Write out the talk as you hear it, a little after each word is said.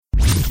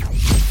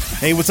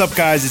Hey, what's up,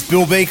 guys? It's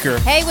Bill Baker.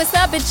 Hey, what's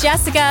up? It's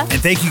Jessica. And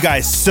thank you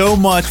guys so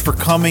much for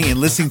coming and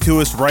listening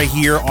to us right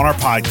here on our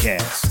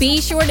podcast.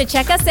 Be sure to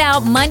check us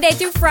out Monday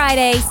through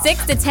Friday,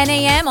 6 to 10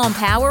 a.m. on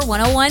Power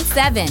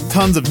 101.7.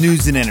 Tons of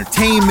news and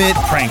entertainment,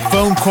 prank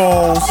phone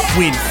calls,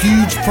 win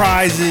huge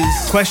prizes,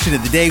 question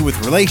of the day with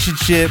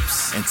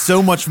relationships, and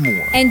so much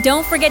more. And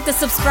don't forget to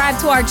subscribe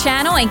to our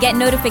channel and get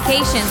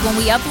notifications when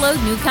we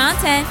upload new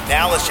content.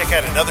 Now let's check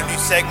out another new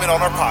segment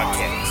on our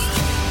podcast.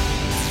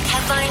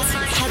 Headlines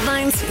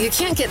you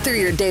can't get through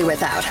your day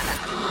without.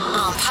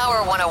 On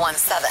Power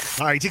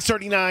 101.7. All right,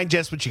 6:39.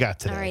 Jess, what you got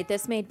today? All right,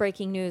 this made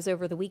breaking news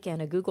over the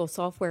weekend. A Google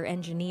software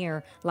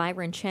engineer,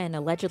 Lyron Chen,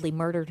 allegedly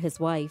murdered his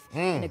wife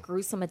in a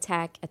gruesome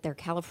attack at their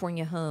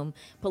California home.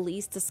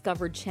 Police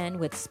discovered Chen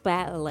with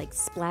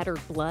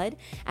splattered blood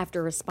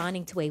after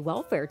responding to a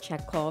welfare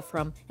check call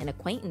from an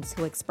acquaintance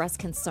who expressed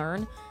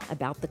concern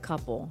about the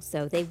couple.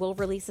 So they will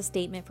release a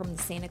statement from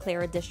the Santa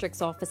Clara District's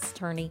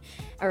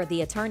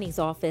the attorney's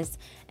office.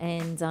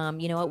 And,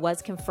 it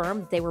was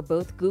confirmed that they were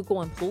both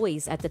Google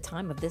employees at the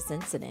time of this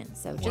incident.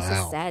 So just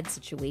a sad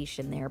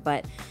situation there.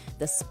 But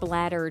the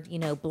splattered,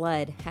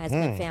 blood has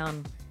been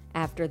found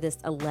after this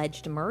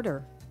alleged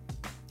murder.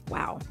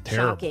 Wow.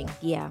 Terrible. Shocking.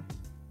 Yeah.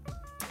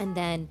 And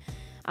then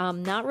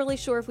not really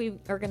sure if we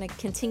are going to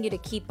continue to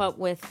keep up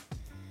with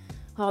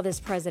all this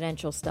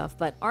presidential stuff.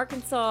 But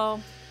Arkansas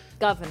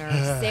Governor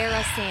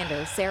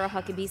Sarah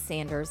Huckabee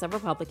Sanders, a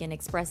Republican,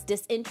 expressed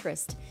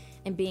disinterest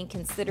in being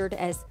considered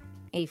as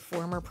a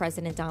former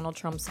President Donald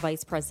Trump's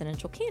vice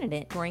presidential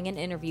candidate. During an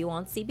interview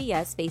on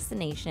CBS Face the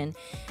Nation,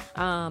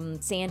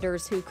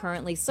 Sanders, who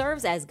currently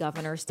serves as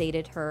governor,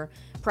 stated her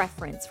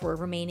preference for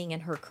remaining in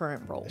her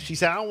current role. She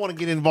said, I don't want to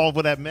get involved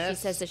with that mess.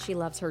 She says that she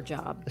loves her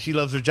job. She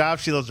loves her job.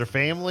 She loves her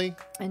family.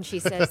 And she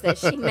says that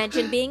she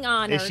mentioned being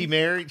honored. Is she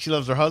married? She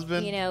loves her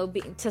husband?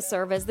 To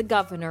serve as the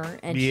governor.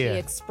 And she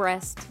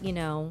expressed,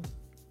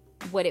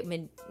 what it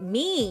would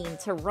mean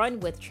to run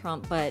with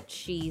Trump, but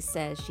she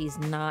says she's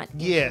not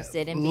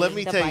interested in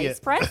being the vice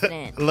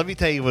president. Let me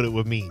tell you what it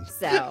would mean.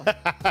 So,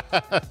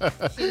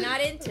 she's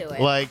not into it.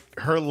 Like,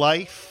 her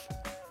life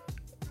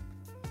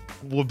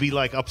would be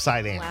like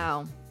upside down.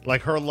 Wow.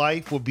 Like, her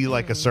life would be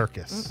like a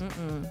circus.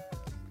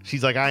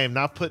 She's like, I am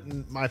not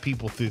putting my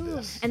people through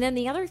this. And then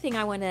the other thing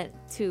I wanted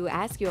to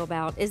ask you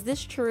about, is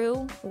this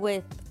true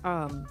with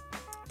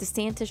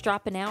DeSantis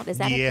dropping out? Is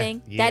that a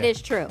thing? Yeah. That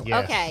is true.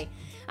 Yes. Okay.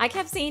 I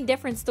kept seeing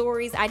different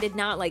stories. I did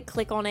not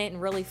click on it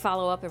and really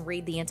follow up and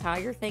read the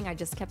entire thing. I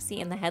just kept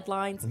seeing the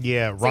headlines.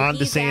 Yeah, Ron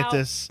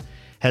DeSantis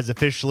has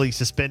officially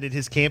suspended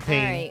his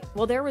campaign. All right.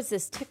 Well, there was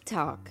this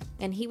TikTok,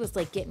 and he was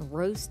getting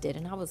roasted,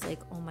 and I was like,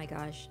 oh my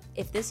gosh,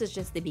 if this is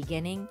just the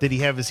beginning. Did he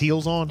have his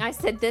heels on? I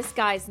said, this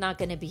guy's not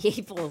going to be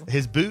able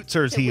his boots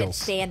or his to heels?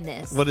 withstand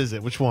this. What is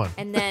it? Which one?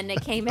 And then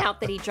it came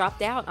out that he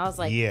dropped out. I was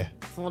like,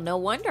 well, no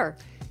wonder.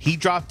 He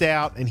dropped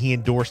out and he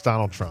endorsed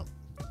Donald Trump.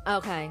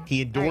 Okay.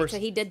 He endorsed. Right, so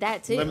he did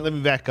that too. Let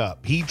me back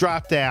up. He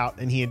dropped out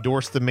and he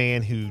endorsed the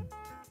man who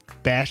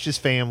bashed his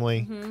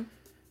family,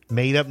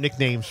 made up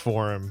nicknames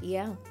for him,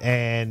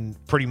 and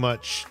pretty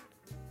much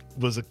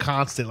was a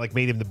constant,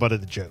 made him the butt of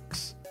the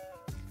jokes.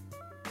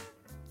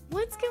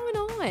 What's going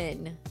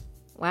on?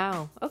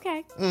 Wow.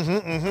 Okay.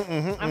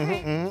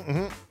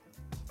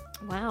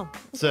 Wow.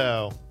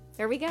 So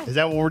there we go. Is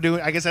that what we're doing?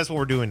 I guess that's what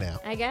we're doing now.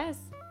 I guess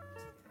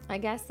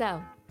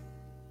so.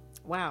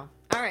 Wow.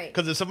 All right.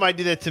 Because if somebody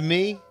did that to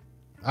me,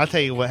 I'll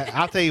tell you what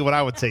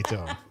I would say to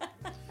them.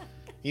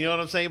 You know what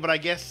I'm saying? But I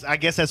guess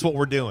that's what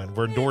we're doing.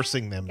 We're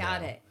endorsing them.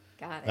 Got now. it.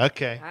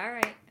 Okay.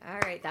 All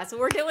right. That's what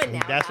we're doing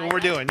now. That's what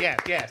we're doing.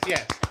 Yes.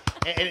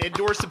 And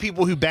endorse the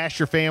people who bash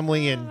your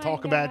family and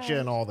talk about you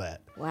and all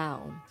that.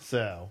 Wow.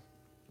 So.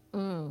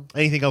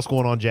 Anything else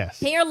going on, Jess?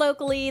 Here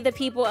locally, the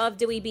people of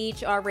Dewey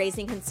Beach are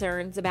raising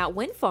concerns about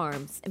wind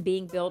farms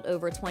being built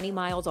over 20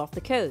 miles off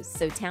the coast.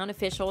 So town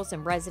officials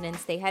and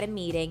residents, they had a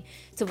meeting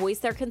to voice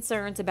their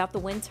concerns about the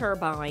wind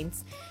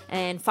turbines.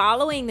 And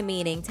following the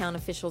meeting, town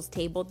officials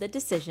tabled the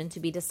decision to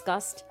be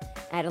discussed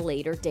at a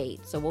later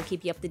date. So we'll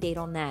keep you up to date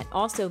on that.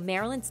 Also,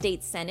 Maryland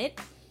State Senate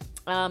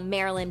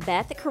Marilyn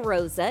Beth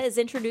Carrozza is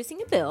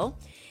introducing a bill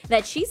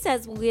that she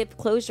says will give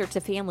closure to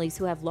families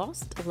who have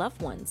lost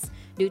loved ones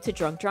due to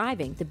drunk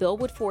driving. The bill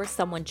would force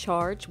someone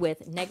charged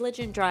with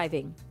negligent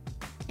driving,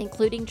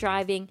 including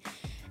driving,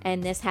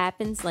 and this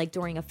happens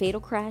during a fatal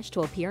crash,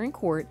 to appear in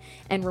court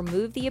and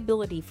remove the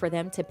ability for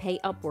them to pay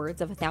upwards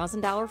of a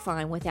 $1,000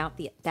 fine without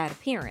that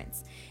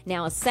appearance.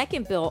 Now, a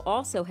second bill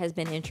also has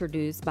been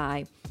introduced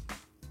by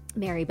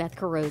Mary Beth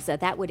Carrozza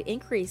that would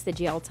increase the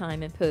jail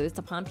time imposed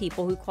upon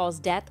people who cause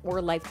death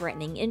or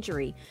life-threatening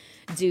injury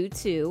due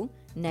to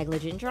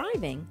negligent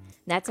driving.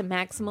 That's a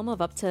maximum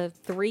of up to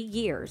 3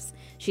 years.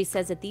 She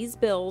says that these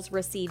bills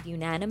received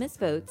unanimous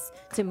votes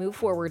to move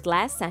forward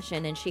last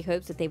session, and she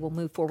hopes that they will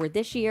move forward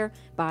this year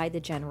by the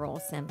General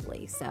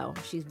Assembly. So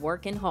she's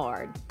working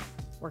hard.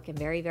 Working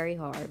very, very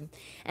hard.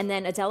 And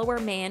then a Delaware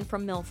man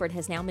from Milford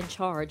has now been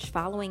charged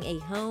following a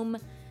home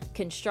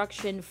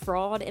construction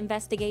fraud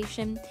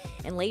investigation.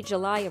 In late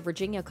July, a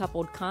Virginia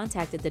couple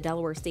contacted the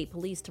Delaware State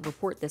Police to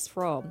report this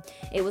fraud.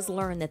 It was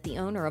learned that the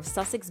owner of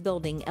Sussex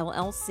Building,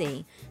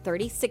 LLC,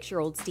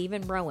 36-year-old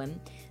Stephen Rowan,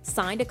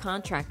 signed a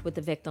contract with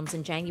the victims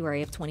in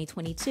January of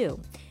 2022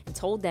 and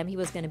told them he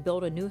was going to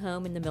build a new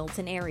home in the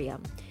Milton area.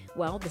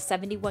 Well, the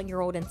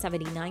 71-year-old and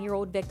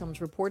 79-year-old victims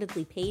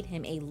reportedly paid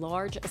him a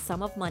large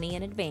sum of money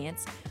in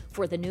advance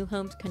for the new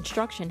home's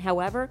construction.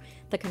 However,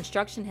 the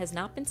construction has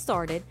not been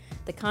started,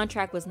 the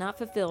contract was not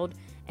fulfilled,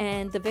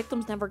 and the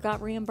victims never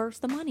got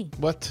reimbursed the money.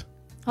 What?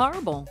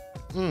 Horrible.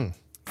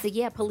 So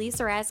yeah,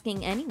 police are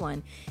asking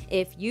anyone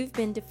if you've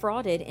been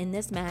defrauded in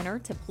this manner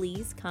to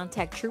please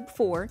contact Troop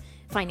 4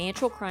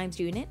 Financial Crimes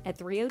Unit at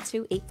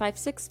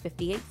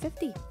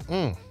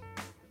 302-856-5850.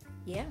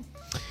 Yeah.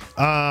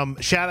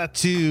 Shout out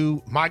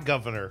to my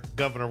governor,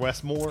 Governor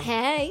Westmore.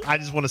 Hey. I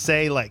just want to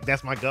say, like,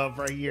 that's my gov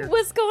right here.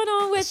 What's going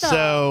on with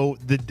So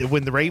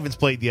when the Ravens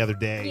played the other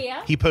day,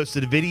 he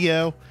posted a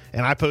video,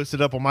 and I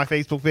posted up on my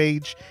Facebook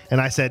page,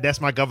 and I said, that's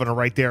my governor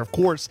right there. Of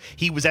course,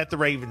 he was at the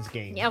Ravens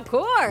game. Yeah, of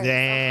course.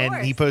 And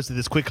he posted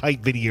this quick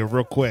hype video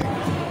real quick.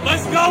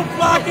 Let's go,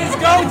 Flock. It's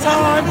go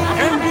time.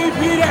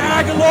 MVP to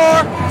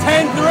Aguilar,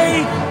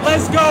 10-3.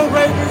 Let's go,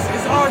 Ravens.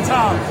 It's our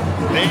time.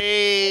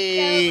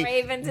 Hey,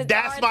 Ravens,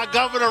 that's my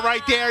governor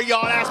right there,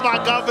 y'all. That's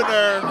my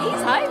governor.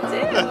 He's hyped, too.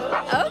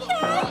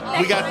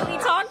 Okay. Next time we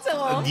talk to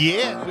him.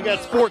 Yeah, we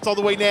got sports all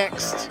the way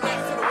next.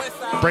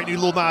 Brand new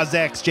Lil Nas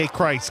X, Jay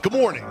Christ. Good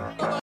morning.